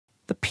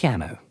The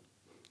piano.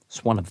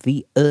 It's one of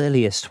the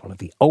earliest, one of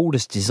the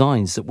oldest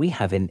designs that we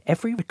have in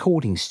every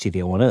recording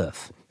studio on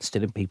Earth.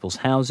 Still in people's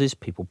houses,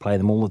 people play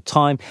them all the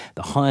time.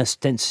 The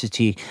highest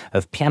density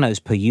of pianos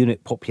per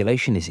unit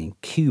population is in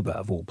Cuba,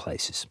 of all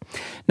places.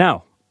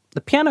 Now,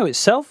 the piano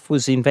itself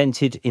was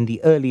invented in the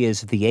early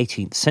years of the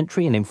 18th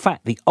century, and in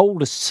fact, the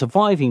oldest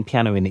surviving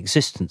piano in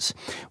existence,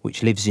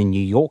 which lives in New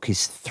York,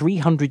 is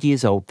 300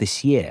 years old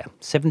this year.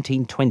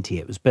 1720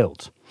 it was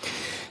built.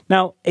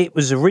 Now, it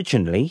was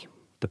originally,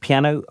 the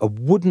piano, a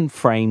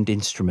wooden-framed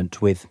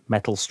instrument with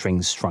metal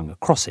strings strung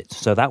across it,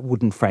 so that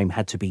wooden frame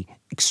had to be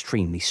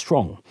extremely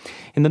strong.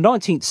 In the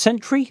 19th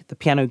century, the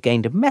piano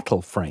gained a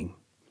metal frame,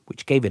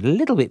 which gave it a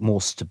little bit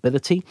more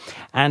stability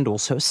and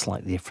also a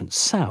slightly different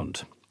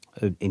sound.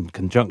 In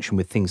conjunction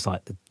with things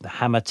like the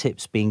hammer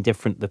tips being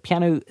different, the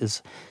piano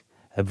has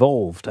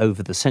evolved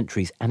over the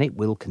centuries, and it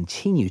will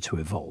continue to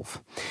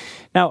evolve.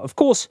 Now, of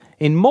course,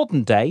 in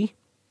modern day,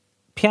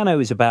 piano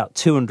is about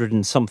 200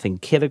 and something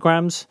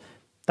kilograms.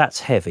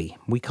 That's heavy.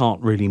 We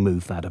can't really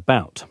move that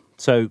about.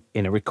 So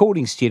in a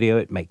recording studio,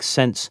 it makes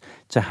sense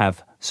to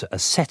have a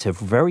set of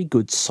very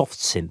good soft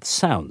synth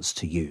sounds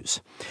to use.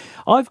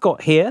 I've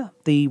got here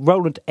the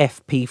Roland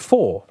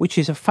FP4, which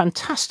is a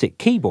fantastic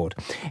keyboard.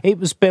 It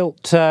was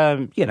built,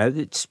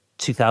 it's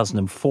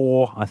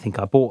 2004, I think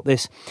I bought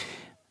this,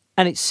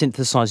 and it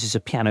synthesizes a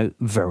piano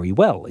very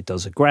well. It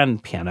does a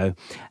grand piano,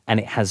 and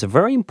it has a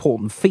very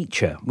important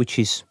feature, which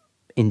is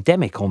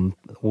endemic on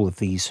all of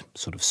these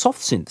sort of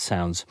soft synth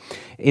sounds,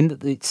 in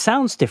that it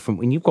sounds different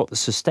when you've got the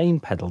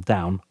sustain pedal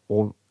down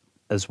or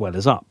as well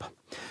as up.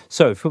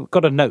 So if we've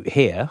got a note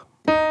here,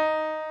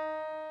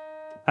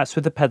 that's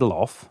with the pedal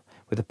off.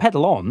 With the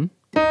pedal on,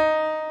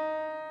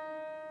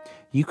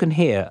 you can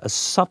hear a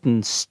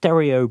sudden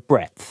stereo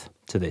breadth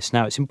to this.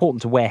 Now, it's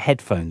important to wear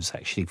headphones,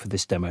 actually, for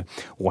this demo,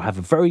 or have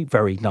a very,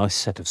 very nice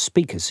set of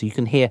speakers so you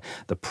can hear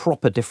the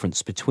proper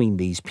difference between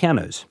these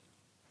pianos.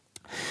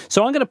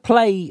 So I'm going to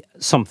play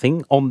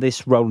something on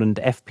this Roland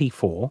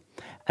FP4,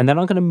 and then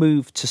I'm going to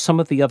move to some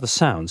of the other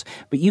sounds.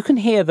 But you can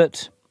hear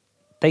that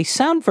they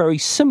sound very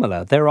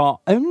similar. There are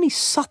only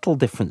subtle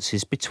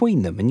differences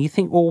between them. And you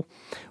think, well,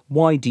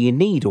 why do you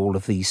need all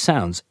of these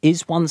sounds?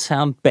 Is one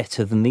sound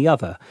better than the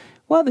other?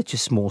 Well, they're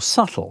just more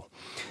subtle.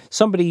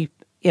 Somebody,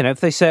 if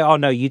they say, oh,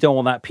 no, you don't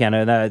want that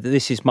piano, no,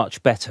 this is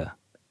much better.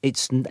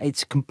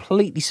 It's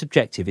completely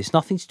subjective. It's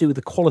nothing to do with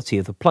the quality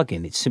of the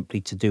plugin. It's simply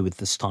to do with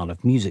the style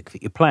of music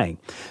that you're playing.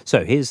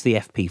 So here's the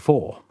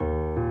FP4.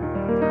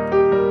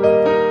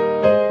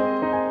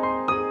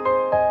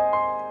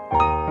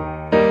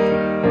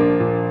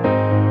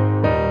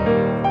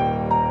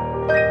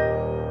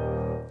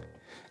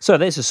 So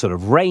there's a sort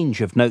of range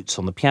of notes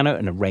on the piano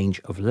and a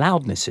range of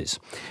loudnesses.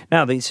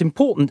 Now, it's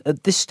important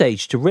at this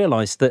stage to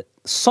realise that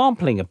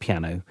sampling a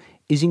piano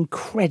is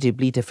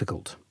incredibly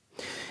difficult.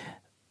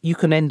 You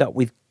can end up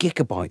with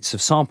gigabytes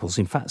of samples.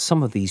 In fact,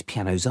 some of these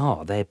pianos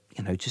are. They're,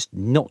 just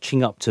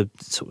notching up to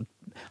sort of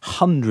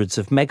hundreds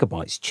of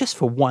megabytes just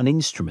for one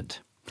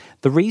instrument.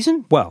 The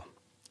reason? Well,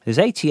 there's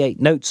 88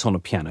 notes on a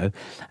piano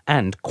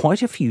and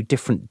quite a few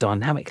different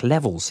dynamic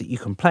levels that you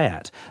can play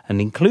at,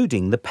 and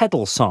including the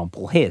pedal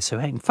sample here. So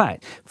in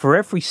fact, for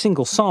every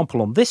single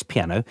sample on this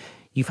piano,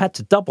 you've had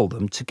to double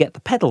them to get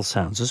the pedal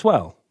sounds as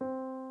well.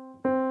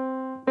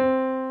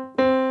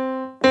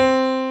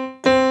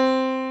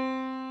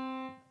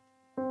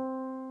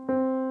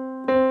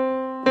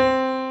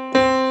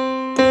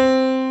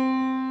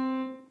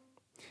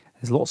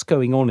 There's lots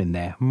going on in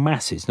there,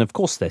 masses. And of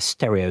course, there's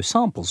stereo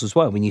samples as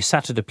well. When you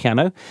sat at a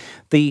piano,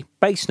 the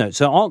bass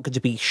notes aren't going to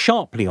be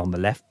sharply on the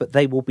left, but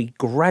they will be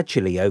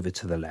gradually over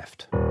to the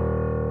left.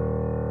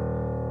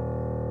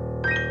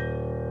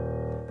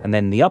 And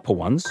then the upper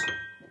ones,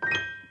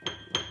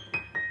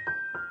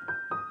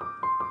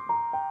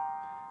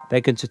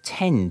 they're going to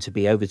tend to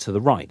be over to the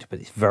right,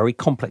 but it's a very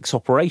complex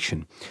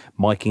operation.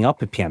 Miking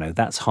up a piano,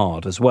 that's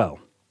hard as well.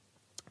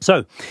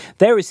 So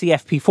there is the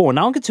FP4.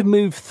 Now I'm going to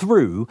move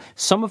through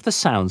some of the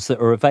sounds that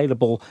are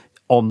available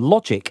on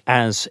Logic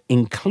as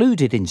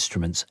included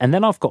instruments, and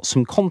then I've got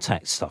some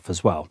Kontakt stuff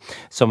as well,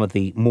 some of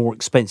the more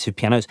expensive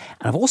pianos,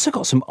 and I've also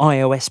got some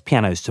iOS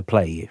pianos to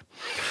play you.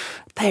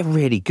 They're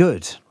really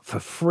good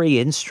for free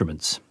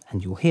instruments,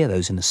 and you'll hear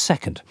those in a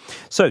second.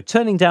 So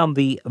turning down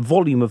the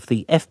volume of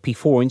the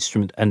FP4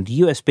 instrument and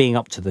USBing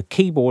up to the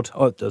keyboard,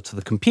 or to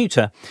the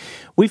computer,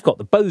 we've got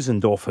the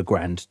Bosendorfer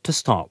Grand to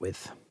start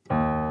with.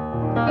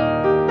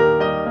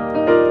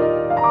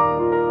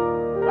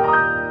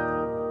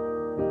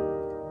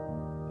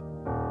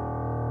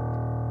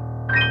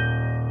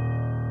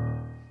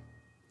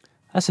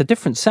 That's a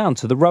different sound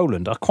to the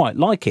Roland. I quite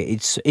like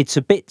it. It's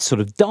a bit sort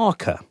of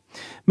darker.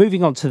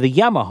 Moving on to the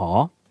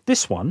Yamaha,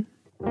 this one.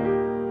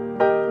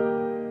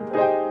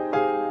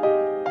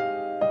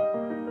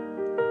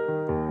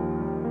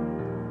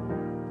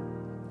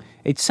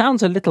 It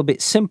sounds a little bit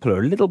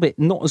simpler, a little bit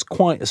not as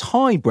quite as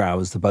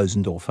highbrow as the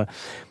Bosendorfer,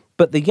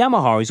 but the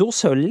Yamaha is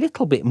also a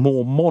little bit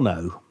more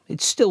mono.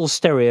 It's still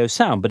stereo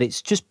sound, but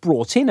it's just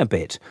brought in a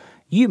bit.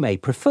 You may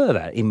prefer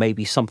that. It may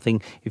be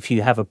something, if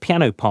you have a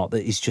piano part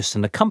that is just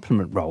an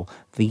accompaniment role,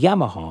 the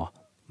Yamaha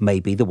may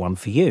be the one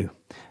for you.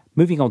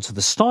 Moving on to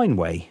the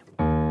Steinway.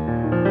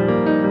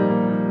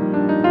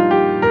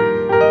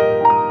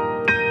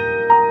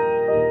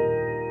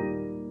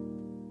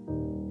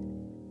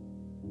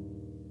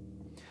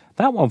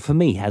 That one for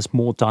me has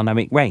more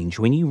dynamic range.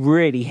 When you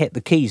really hit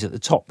the keys at the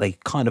top, they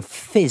kind of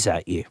fizz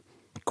at you.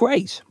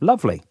 Great,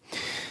 lovely.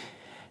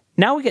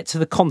 Now we get to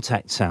the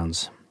Kontakt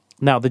sounds.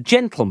 Now the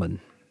Gentleman,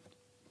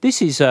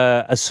 this is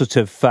a sort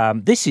of,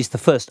 this is the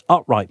first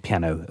upright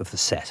piano of the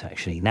set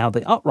actually. Now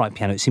the upright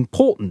piano, it's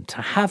important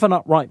to have an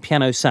upright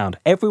piano sound.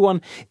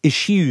 Everyone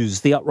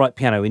eschews the upright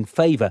piano in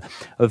favour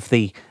of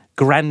the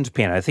grand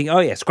piano. I think, oh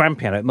yes, grand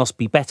piano, it must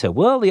be better.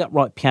 Well, the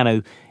upright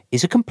piano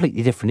is a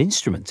completely different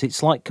instrument.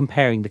 It's like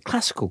comparing the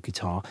classical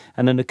guitar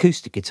and an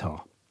acoustic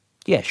guitar.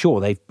 Yeah, sure,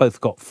 they've both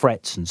got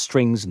frets and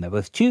strings and they're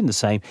both tuned the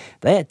same.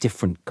 They're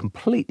different,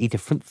 completely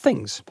different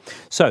things.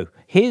 So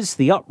here's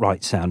the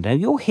upright sound. Now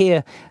you'll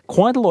hear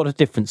quite a lot of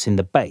difference in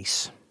the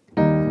bass.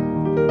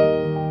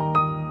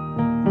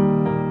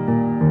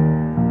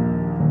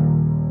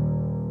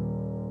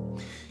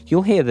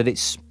 You'll hear that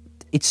it's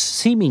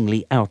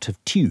seemingly out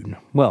of tune.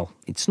 Well,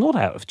 it's not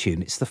out of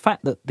tune. It's the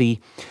fact that the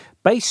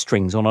bass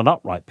strings on an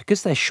upright,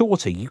 because they're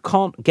shorter, you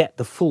can't get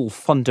the full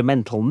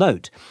fundamental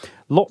note.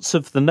 Lots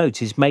of the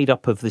note is made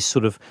up of this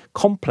sort of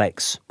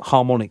complex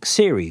harmonic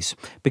series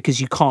because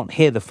you can't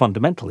hear the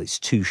fundamental. It's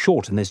too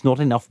short and there's not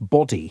enough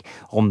body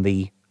on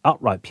the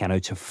upright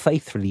piano to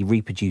faithfully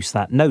reproduce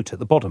that note at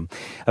the bottom.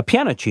 A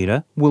piano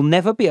tuner will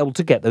never be able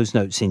to get those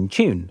notes in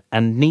tune,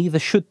 and neither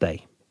should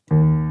they.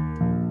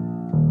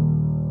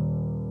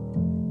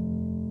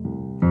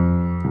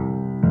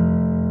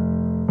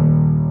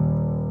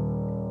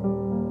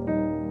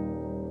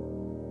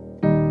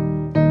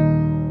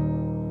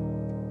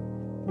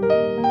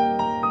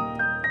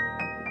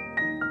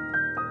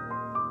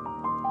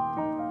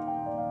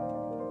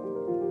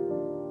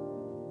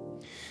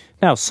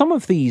 Now, some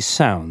of these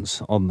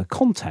sounds on the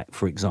Kontakt,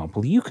 for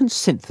example, you can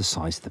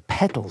synthesize the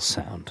pedal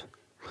sound.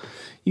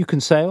 You can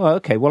say, oh,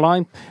 okay, well,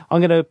 I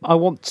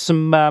want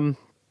some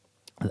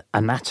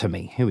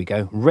anatomy. Here we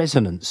go.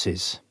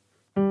 Resonances.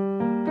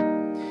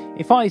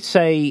 If I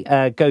say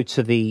go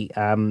to the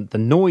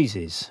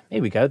noises,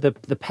 here we go. The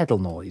pedal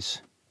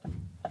noise.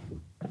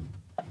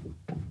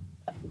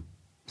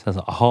 Sounds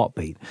like a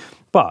heartbeat,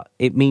 but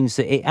it means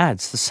that it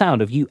adds the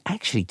sound of you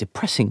actually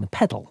depressing the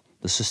pedal,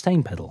 the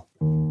sustain pedal.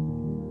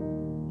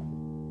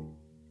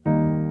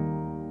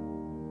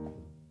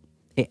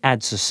 It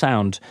adds a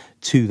sound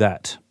to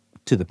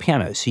the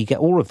piano, so you get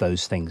all of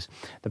those things.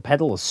 The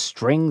pedal, the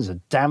strings, a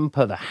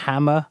damper, the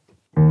hammer.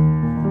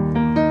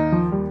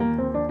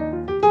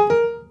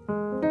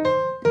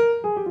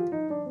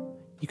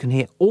 You can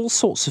hear all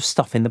sorts of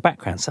stuff in the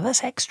background, so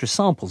that's extra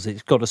samples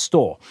it's got to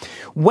store.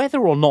 Whether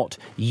or not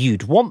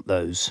you'd want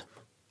those,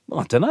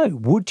 I don't know,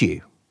 would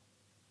you?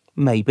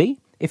 Maybe.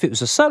 If it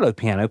was a solo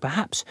piano,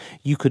 perhaps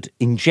you could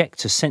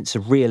inject a sense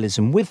of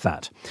realism with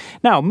that.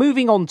 Now,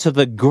 moving on to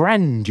the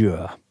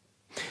Grandeur.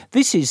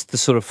 This is the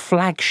sort of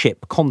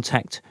flagship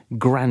Kontakt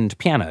grand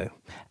piano,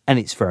 and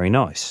it's very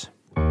nice.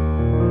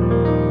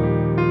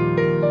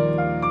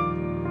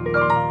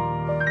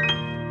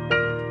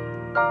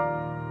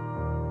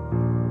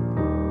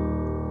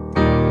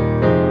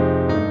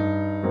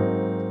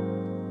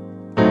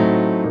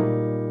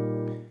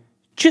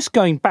 Just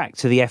going back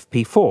to the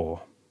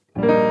FP4.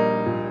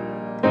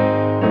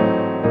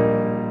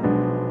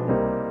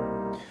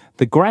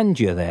 The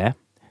Grandeur there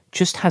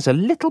just has a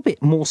little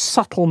bit more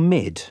subtle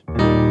mid.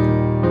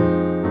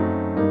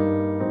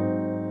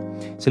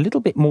 It's a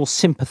little bit more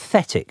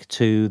sympathetic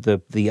to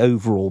the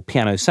overall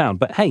piano sound.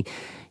 But hey,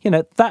 you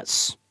know,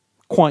 that's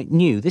quite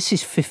new. This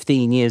is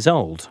 15 years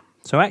old.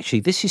 So actually,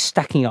 this is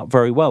stacking up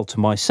very well to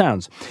my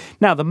sounds.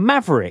 Now, the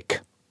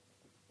Maverick,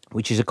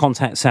 which is a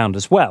Kontakt sound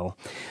as well,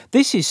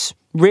 this is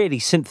really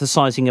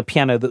synthesizing a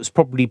piano that was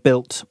probably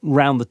built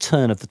around the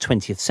turn of the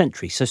 20th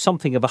century, so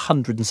something of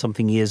 100 and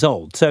something years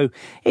old. So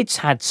it's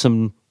had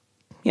some,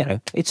 you know,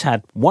 it's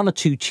had one or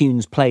two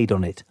tunes played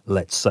on it,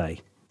 let's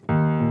say.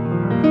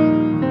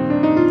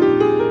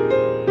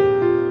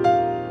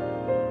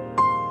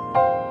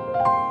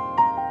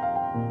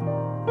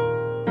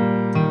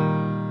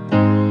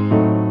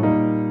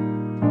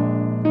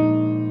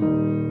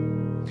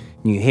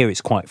 You hear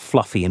it's quite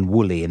fluffy and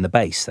woolly in the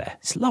bass there.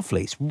 It's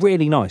lovely. It's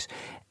really nice.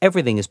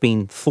 Everything has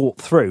been thought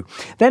through.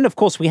 Then, of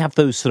course, we have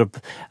those sort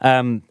of,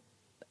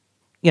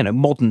 you know,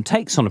 modern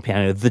takes on a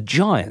piano, the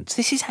Giants.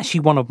 This is actually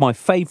one of my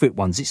favourite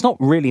ones. It's not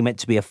really meant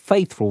to be a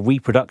faithful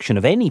reproduction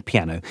of any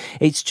piano.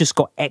 It's just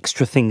got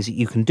extra things that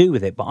you can do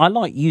with it. But I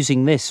like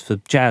using this for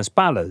jazz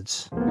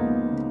ballads.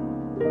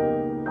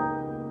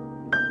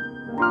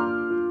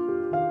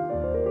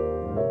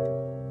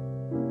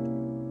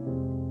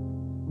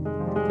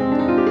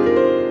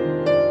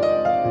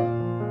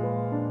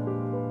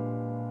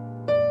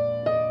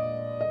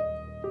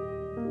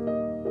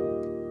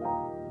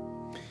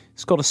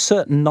 It's got a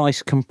certain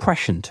nice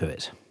compression to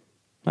it.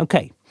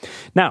 Okay,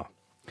 now,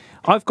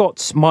 I've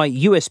got my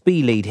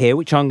USB lead here,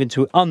 which I'm going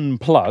to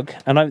unplug,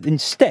 and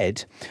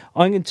instead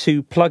I'm going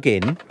to plug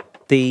in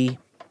the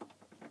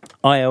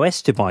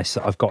iOS device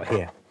that I've got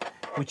here,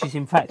 which is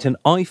in fact an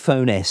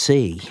iPhone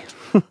SE.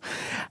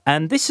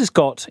 And this has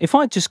got, if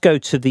I just go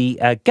to the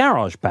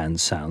GarageBand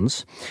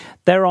sounds,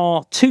 there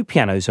are two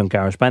pianos on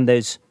GarageBand.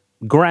 There's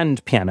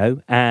grand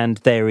piano, and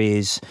there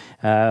is...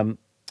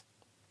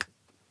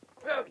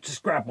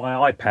 just grab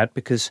my iPad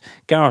because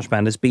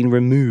GarageBand has been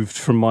removed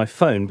from my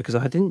phone because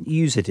I didn't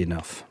use it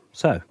enough.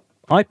 So,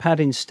 iPad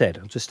instead.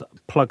 I'll just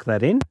plug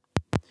that in.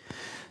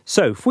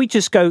 So, if we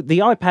just go, the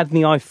iPad and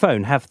the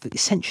iPhone have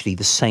essentially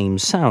the same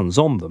sounds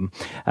on them,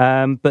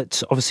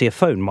 but obviously a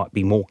phone might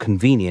be more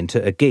convenient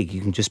at a gig.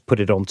 You can just put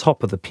it on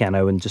top of the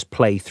piano and just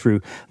play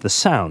through the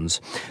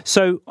sounds.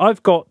 So,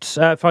 I've got,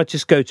 if I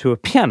just go to a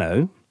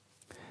piano,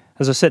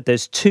 as I said,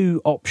 there's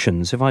two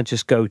options. If I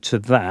just go to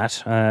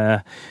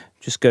that,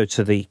 just go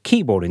to the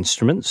keyboard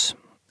instruments,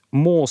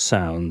 more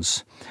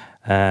sounds,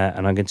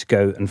 and I'm going to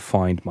go and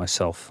find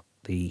myself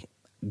the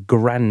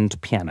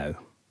grand piano.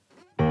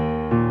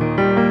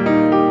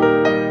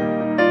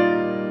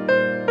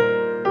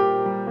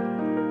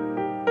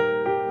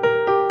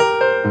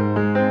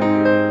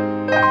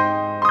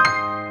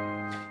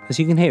 As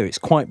you can hear, it's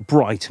quite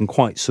bright and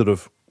quite sort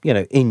of, you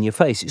know, in your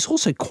face. It's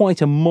also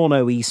quite a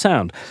mono-y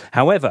sound.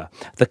 However,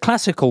 the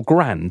classical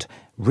grand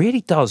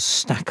really does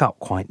stack up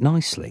quite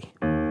nicely.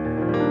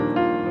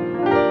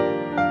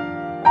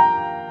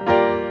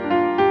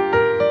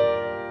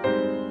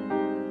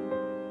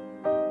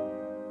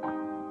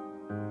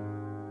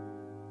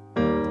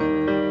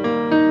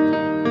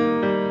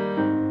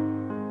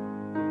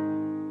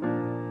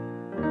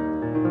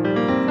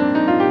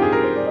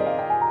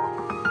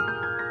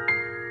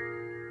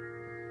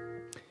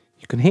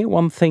 You can hear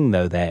one thing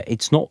though there,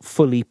 it's not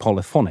fully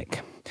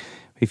polyphonic.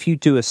 If you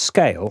do a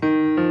scale,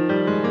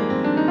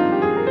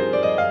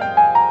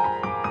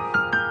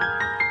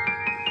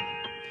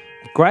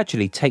 it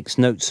gradually takes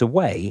notes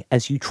away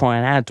as you try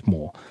and add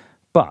more.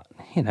 But,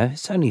 you know,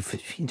 it's only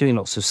if you're doing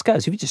lots of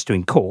scales. If you're just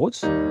doing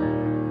chords,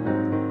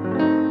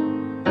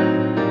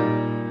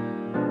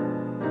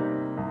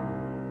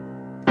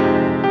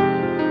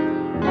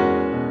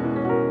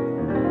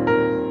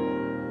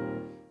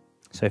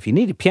 so if you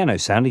need a piano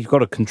sound, you've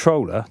got a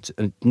controller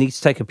and need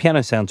to take a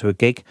piano sound to a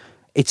gig,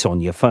 it's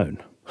on your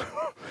phone.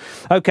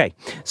 Okay,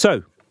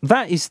 so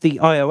that is the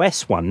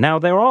iOS one. Now,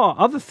 there are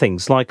other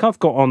things, like I've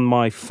got on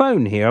my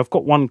phone here, I've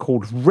got one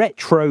called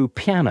Retro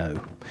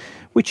Piano,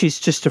 which is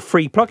just a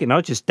free plugin.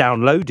 I just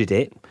downloaded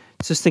it,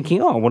 just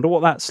thinking, oh, I wonder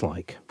what that's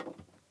like.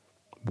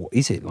 What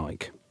is it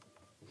like?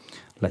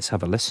 Let's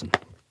have a listen.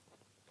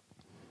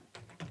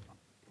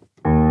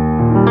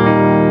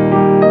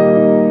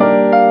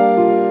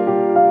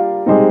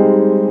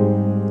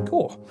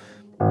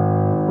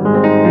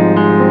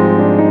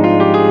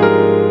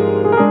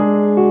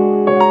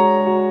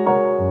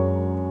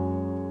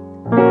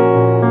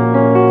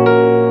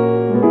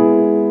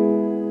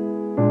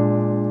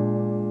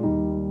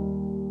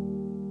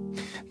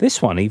 This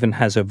one even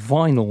has a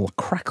vinyl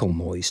crackle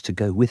noise to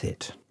go with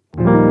it.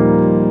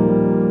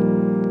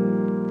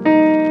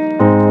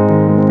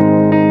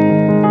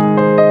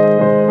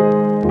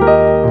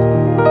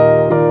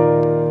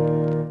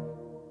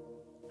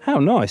 How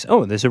nice.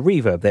 Oh, there's a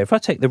reverb there. If I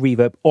take the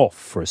reverb off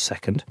for a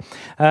second,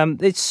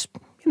 it's,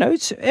 you know,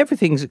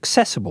 everything's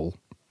accessible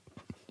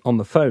on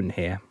the phone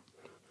here.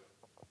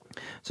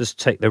 Just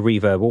take the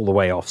reverb all the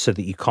way off so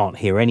that you can't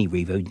hear any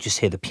reverb, you just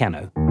hear the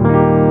piano.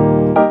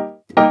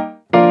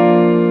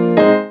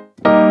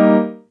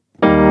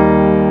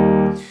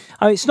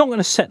 I mean, it's not going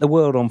to set the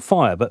world on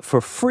fire, but for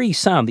a free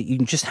sound that you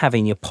can just have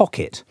in your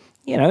pocket,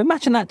 you know,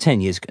 imagine that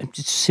 10 years ago, it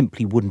just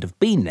simply wouldn't have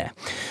been there.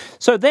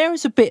 So there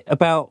is a bit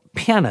about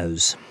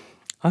pianos.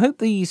 I hope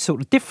the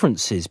sort of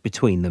differences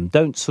between them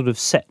don't sort of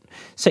set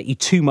you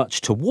too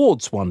much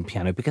towards one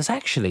piano, because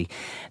actually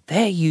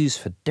they're used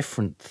for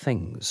different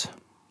things.